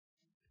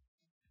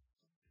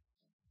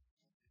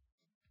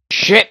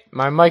Shit!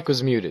 My mic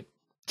was muted.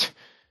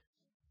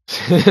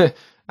 That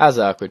was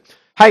awkward.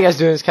 How you guys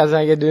doing? It's Kaz, how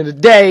you guys doing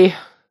today?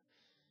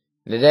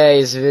 In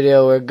today's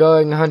video, we're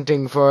going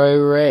hunting for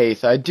a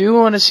Wraith. I do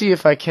want to see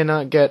if I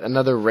cannot get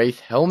another Wraith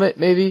helmet,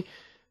 maybe.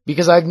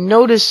 Because I've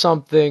noticed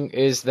something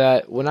is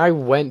that when I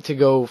went to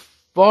go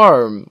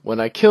farm, when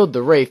I killed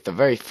the Wraith the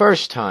very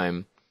first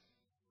time...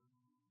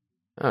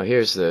 Oh,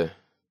 here's the...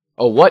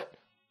 Oh, what?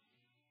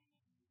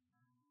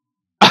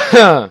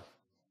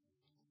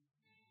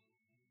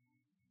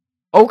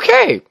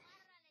 Okay!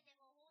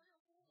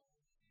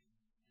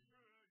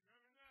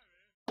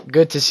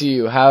 Good to see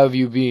you. How have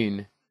you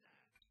been?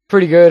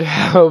 Pretty good.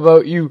 How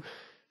about you?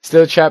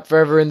 Still trapped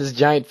forever in this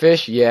giant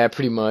fish? Yeah,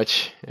 pretty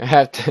much.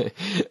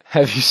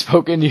 Have you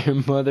spoken to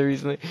your mother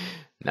recently?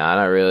 Nah,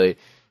 not really.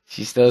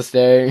 She's still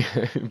staring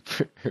at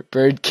her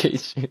bird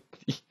cage.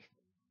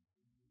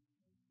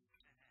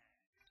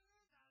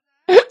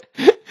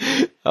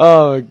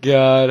 Oh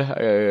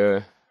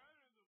god.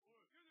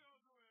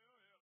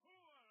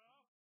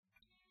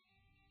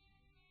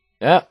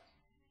 Yeah.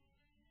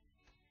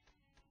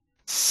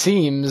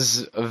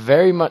 Seems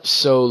very much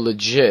so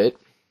legit.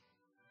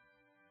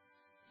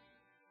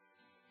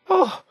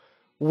 Oh,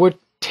 we're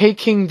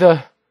taking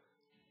the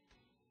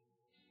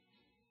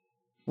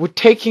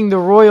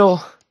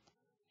royal...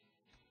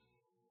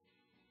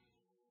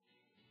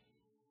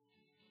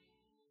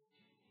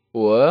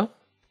 What?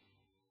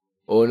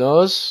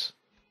 Unos,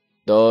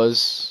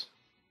 dos,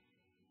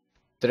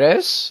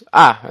 tres?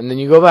 Ah, and then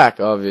you go back,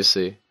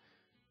 obviously.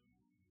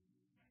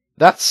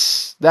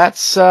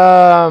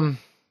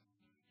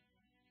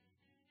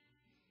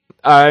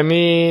 I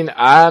mean,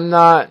 I'm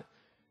not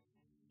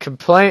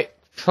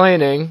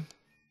complaining.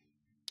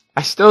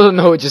 I still don't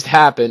know what just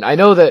happened. I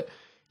know that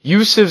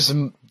Yusuf's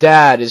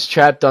dad is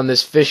trapped on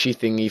this fishy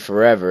thingy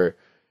forever.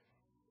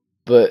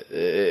 But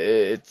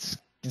it's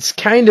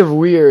kind of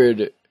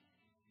weird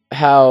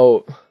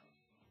how...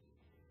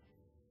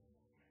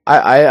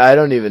 I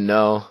don't even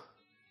know.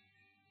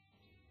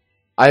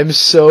 I'm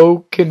so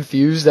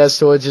confused as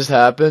to what just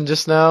happened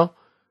just now.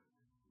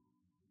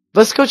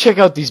 Let's go check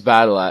out this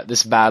battle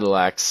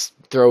axe,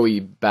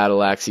 throwy battle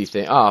axey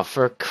thing. Oh,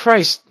 for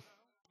Christ!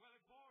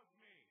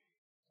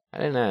 I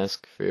didn't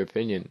ask for your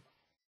opinion,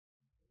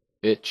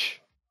 bitch.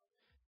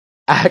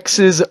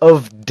 Axes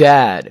of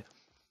Dad.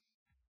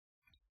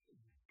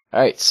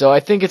 Alright, so I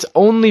think it's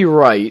only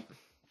right.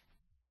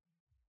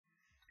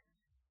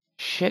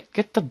 Shit,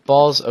 get the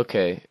balls.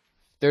 Okay,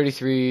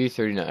 33,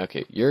 39.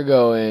 Okay, you're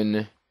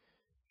going.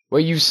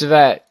 Where Yusuf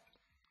at?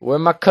 Where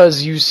my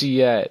cuz Yusuf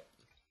at?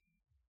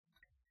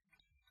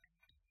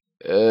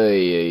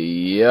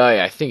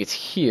 I think it's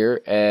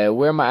here.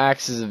 Where my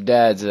axes of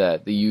Dad's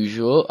at? The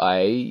usual.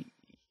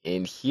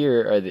 And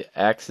here are the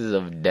axes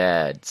of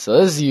Dad. So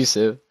this is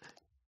Yusuf,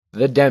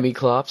 the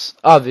Demiclops,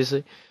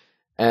 obviously.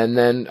 And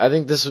then I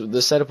think this is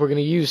the setup we're gonna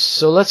use.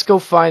 So let's go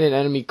find an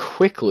enemy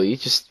quickly,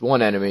 just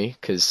one enemy,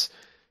 because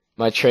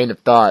my train of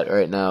thought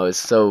right now is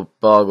so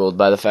boggled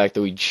by the fact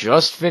that we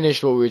just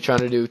finished what we were trying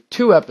to do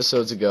 2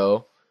 episodes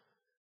ago.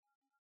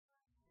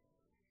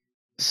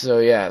 So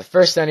yeah, the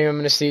first enemy I'm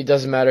going to see,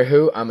 doesn't matter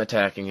who, I'm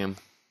attacking him.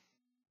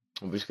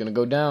 I'm just going to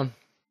go down.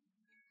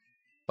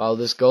 Follow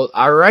this gold.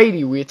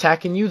 Alrighty, we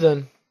attacking you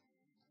then.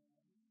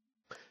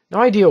 No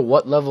idea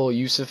what level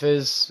Yusuf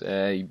is.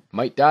 He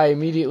might die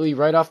immediately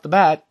right off the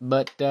bat,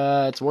 but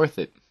it's worth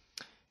it.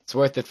 It's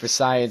worth it for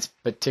science,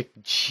 but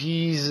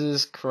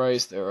Jesus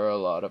Christ, there are a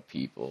lot of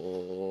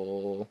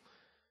people.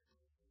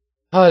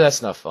 Oh,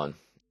 that's not fun.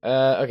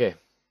 Okay.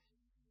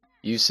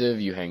 Yusuf,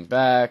 you hang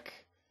back.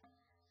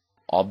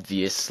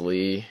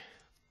 Obviously.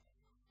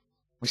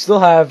 We still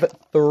have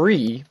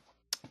 3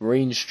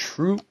 ranged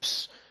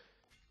troops,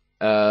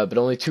 but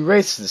only 2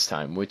 wraiths this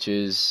time, which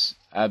is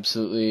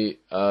absolutely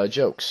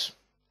jokes.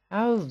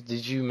 How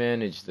did you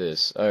manage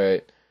this?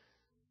 Alright.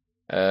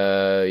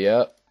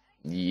 Yep,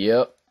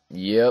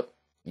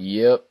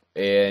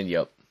 and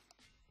yep.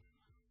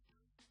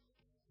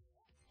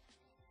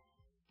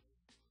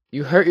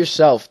 You hurt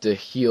yourself to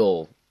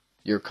heal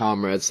your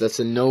comrades. That's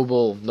a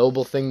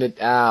noble thing to...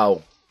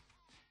 Ow.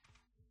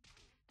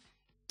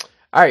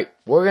 Alright,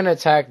 we're gonna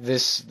attack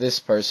this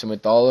person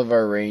with all of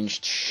our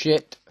ranged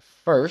shit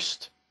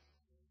first.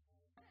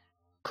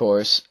 Of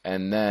course,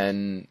 and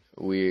then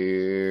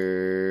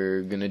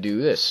we're gonna do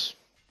this.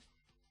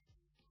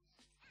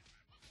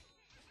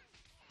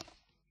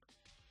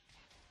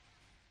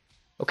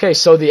 Okay,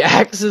 so the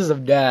axes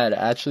of Dad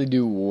actually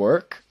do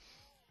work,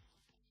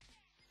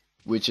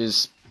 which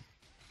is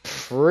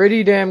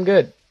pretty damn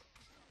good.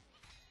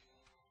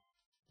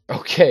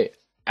 Okay,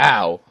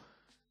 ow.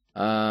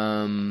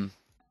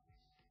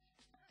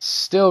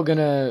 Still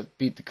gonna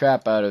beat the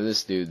crap out of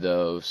this dude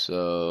though,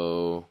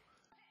 so...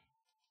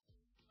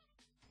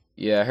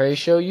 Yeah,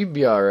 Horatio, you'd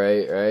be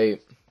alright,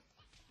 right?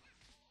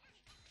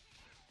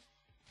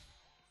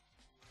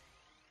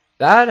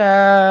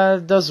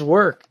 That does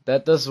work.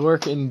 That does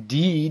work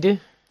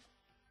indeed.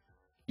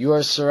 You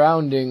are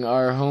surrounding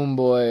our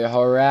homeboy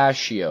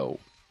Horatio.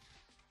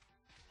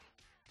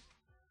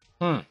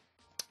 What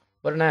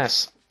an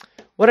ass.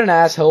 What an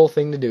asshole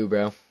thing to do,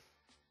 bro.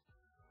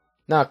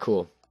 Not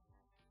cool.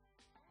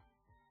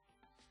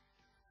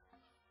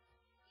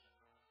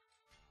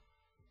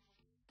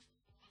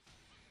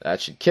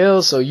 That should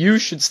kill, so you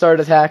should start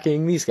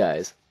attacking these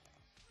guys.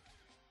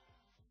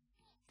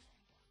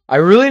 I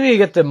really need to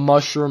get the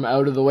mushroom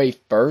out of the way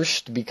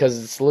first,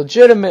 because it's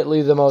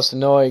legitimately the most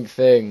annoying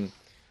thing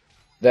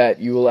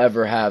that you will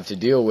ever have to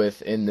deal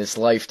with in this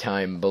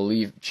lifetime.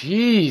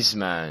 Jeez,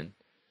 man.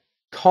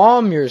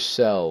 Calm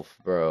yourself,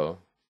 bro.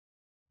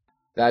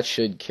 That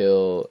should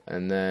kill,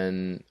 and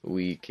then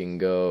we can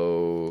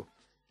go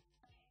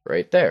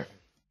right there.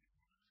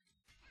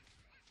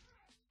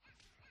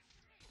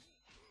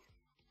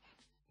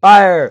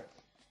 Fire!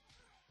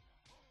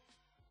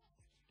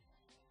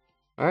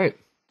 Alright.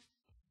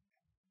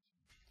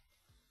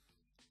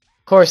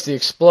 Of course, the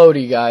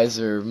explodey guys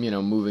are,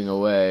 moving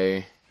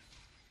away.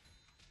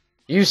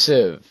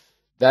 Yusuf.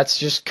 That's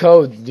just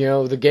code,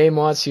 the game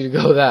wants you to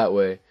go that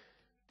way.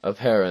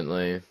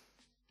 Apparently.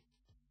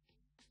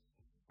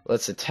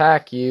 Let's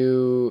attack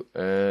you.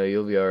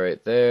 You'll be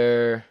alright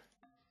there.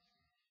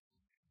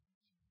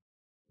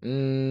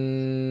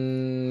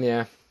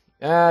 Yeah.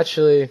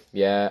 Actually,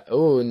 yeah.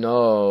 Oh,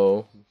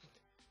 no.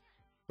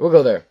 We'll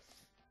go there.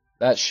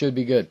 That should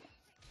be good.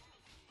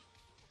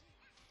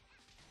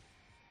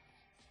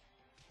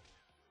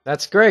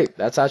 That's great.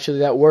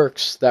 That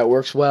works. That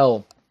works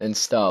well and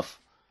stuff.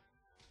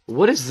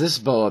 What is this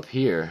bow up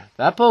here?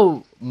 That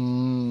bow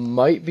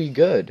might be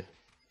good.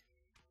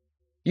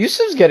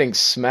 Yusuf's getting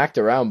smacked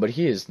around, but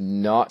he is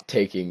not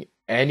taking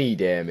any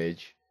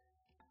damage.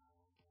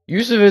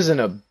 Yusuf isn't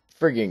a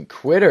friggin'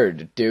 quitter,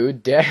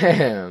 dude.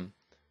 Damn.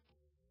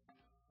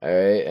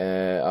 Alright,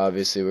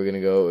 obviously we're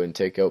gonna go and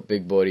take out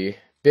Big Buddy.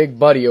 Big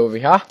Buddy over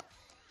here.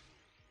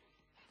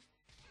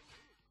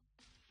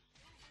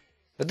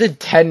 That did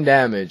 10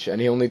 damage,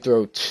 and he only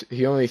threw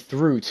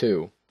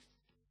 2.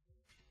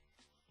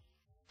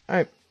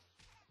 Alright.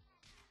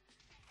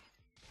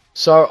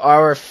 So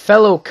our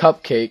fellow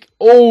Cupcake.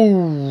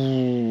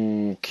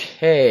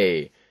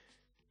 Okay.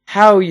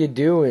 How you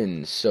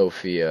doing,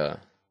 Sophia?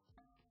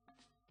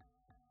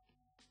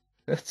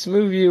 Let's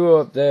move you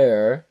up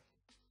there.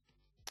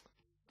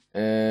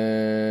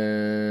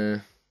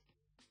 Move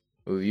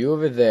you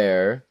over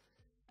there.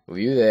 Move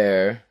you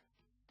there.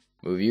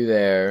 Move you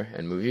there.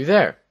 And move you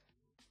there.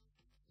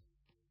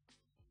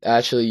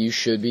 Actually, you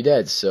should be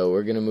dead, so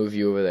we're gonna move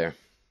you over there.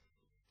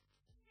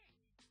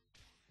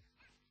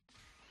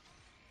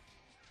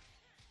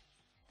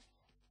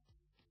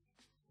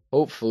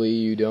 Hopefully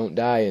you don't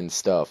die and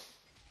stuff.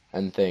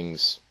 And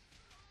things.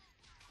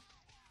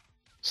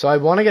 So I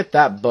want to get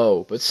that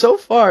bow. But so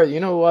far, you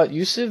know what?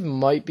 Yusuf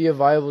might be a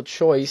viable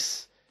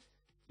choice.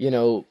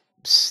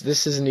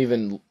 This isn't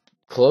even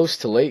close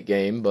to late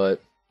game, but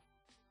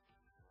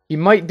he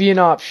might be an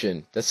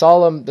option. That's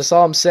all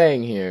I'm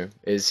saying here,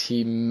 is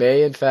he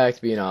may in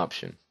fact be an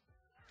option.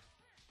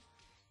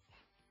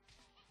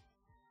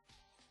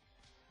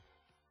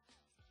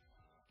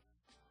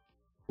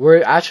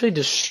 We're actually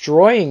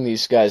destroying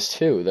these guys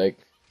too. Like,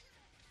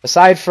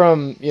 aside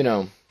from,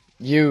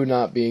 you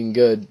not being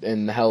good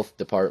in the health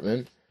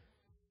department,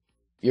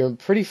 you're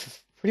pretty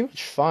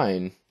much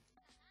fine.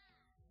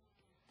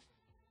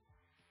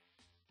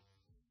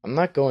 I'm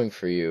not going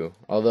for you,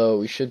 although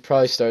we should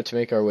probably start to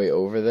make our way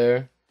over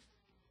there.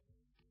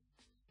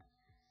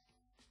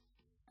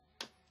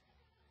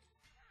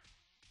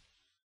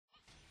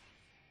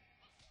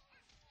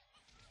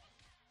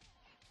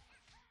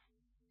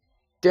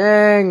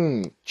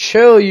 Dang!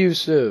 Chill,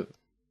 Yusuf!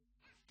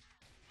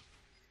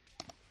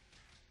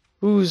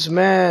 Whose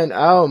man?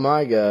 Oh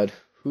my god.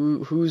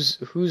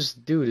 Whose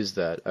dude is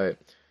that? Alright.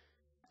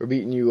 We're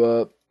beating you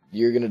up.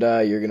 You're gonna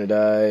die, you're gonna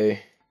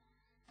die.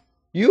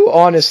 You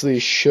honestly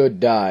should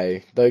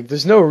die. Like,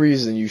 there's no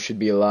reason you should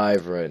be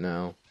alive right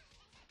now.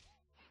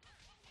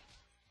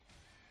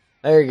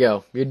 There you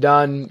go. You're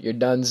done. You're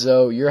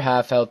donezo. You're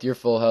half health. You're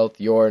full health.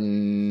 You're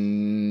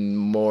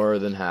more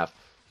than half.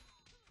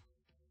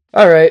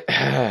 Alright.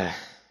 Let's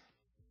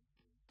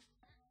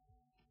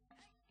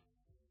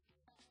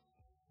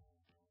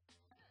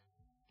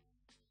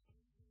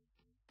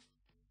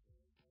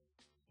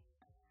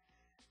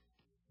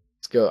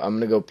go. I'm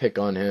gonna go pick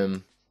on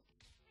him.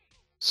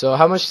 So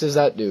how much does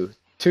that do?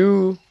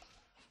 2,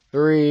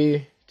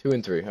 3, 2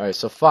 and 3. Alright,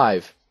 so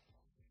 5.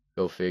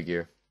 Go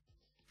figure.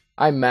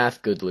 I'm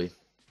math goodly.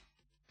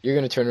 You're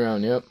gonna turn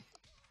around, yep.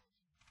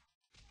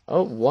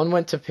 Oh, 1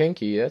 went to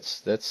Pinky.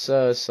 That's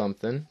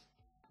something.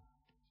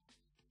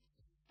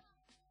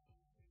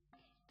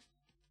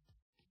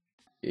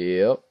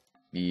 Yep,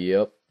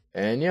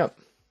 and yep.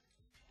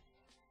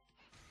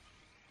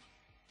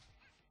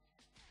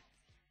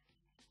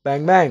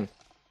 Bang, bang.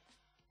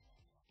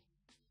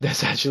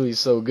 That's actually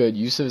so good.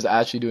 Yusuf is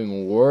actually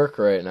doing work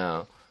right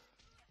now.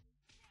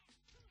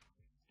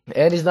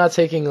 And he's not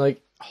taking,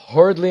 like,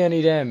 hardly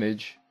any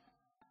damage.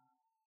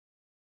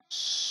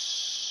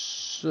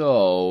 So,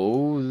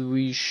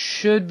 we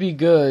should be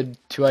good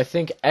to, I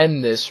think,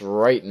 end this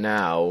right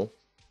now.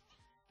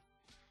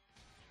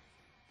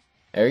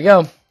 There we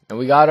go. And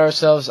we got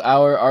ourselves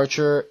our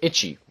archer,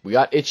 Itchy. We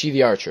got Itchy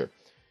the archer.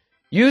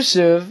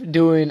 Yusuf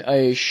doing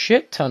a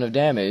shit ton of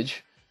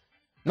damage.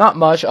 Not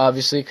much,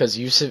 obviously, because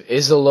Yusuf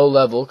is a low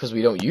level because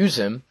we don't use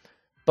him.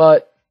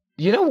 But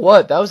you know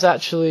what? That was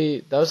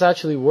actually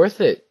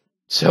worth it.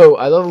 So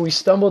I love it. We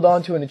stumbled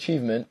onto an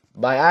achievement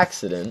by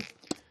accident.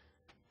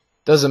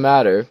 Doesn't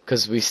matter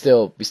because we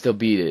still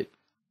beat it.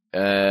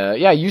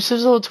 Yeah,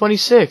 Yusuf's level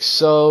 26.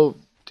 So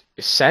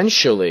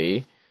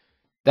essentially,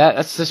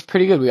 that's just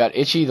pretty good. We got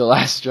Itchy the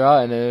last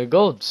straw and a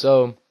gold.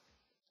 So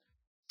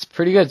it's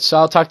pretty good. So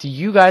I'll talk to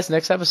you guys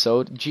next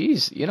episode.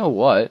 Jeez, you know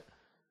what?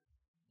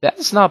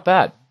 That's not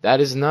bad.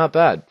 That is not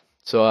bad.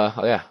 So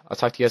yeah, I'll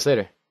talk to you guys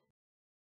later.